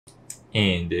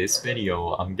In this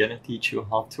video, I'm gonna teach you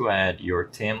how to add your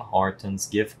Tim Hortons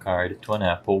gift card to an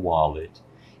Apple Wallet.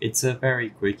 It's a very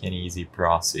quick and easy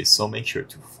process, so make sure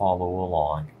to follow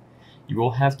along. You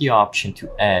will have the option to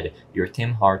add your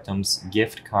Tim Hortons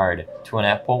gift card to an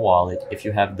Apple Wallet if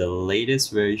you have the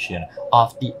latest version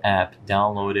of the app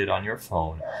downloaded on your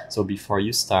phone. So before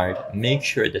you start, make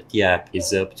sure that the app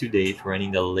is up to date,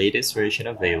 running the latest version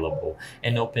available,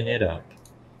 and open it up.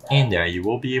 In there, you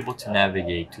will be able to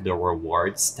navigate to the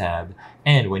Rewards tab,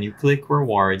 and when you click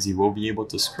Rewards, you will be able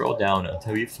to scroll down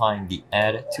until you find the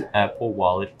Add to Apple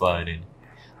Wallet button.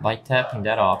 By tapping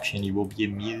that option, you will be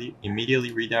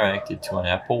immediately redirected to an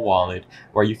Apple Wallet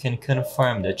where you can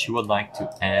confirm that you would like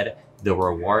to add the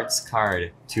rewards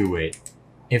card to it.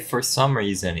 If for some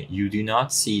reason you do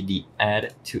not see the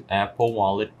Add to Apple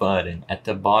Wallet button at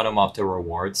the bottom of the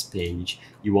rewards page,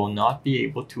 you will not be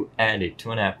able to add it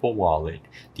to an Apple Wallet.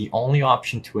 The only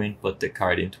option to input the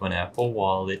card into an Apple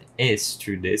Wallet is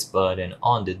through this button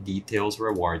on the Details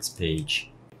Rewards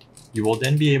page. You will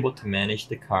then be able to manage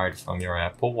the card from your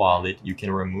Apple Wallet. You can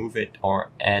remove it or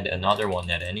add another one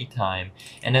at any time.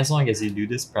 And as long as you do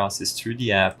this process through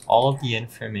the app, all of the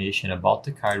information about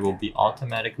the card will be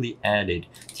automatically added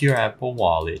to your Apple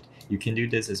Wallet. You can do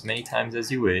this as many times as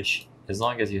you wish, as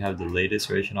long as you have the latest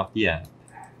version of the app.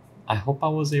 I hope I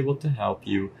was able to help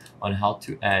you on how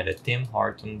to add a Tim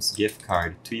Hortons gift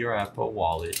card to your Apple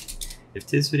Wallet. If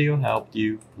this video helped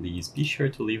you, please be sure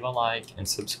to leave a like and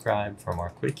subscribe for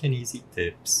more quick and easy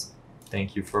tips.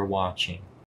 Thank you for watching.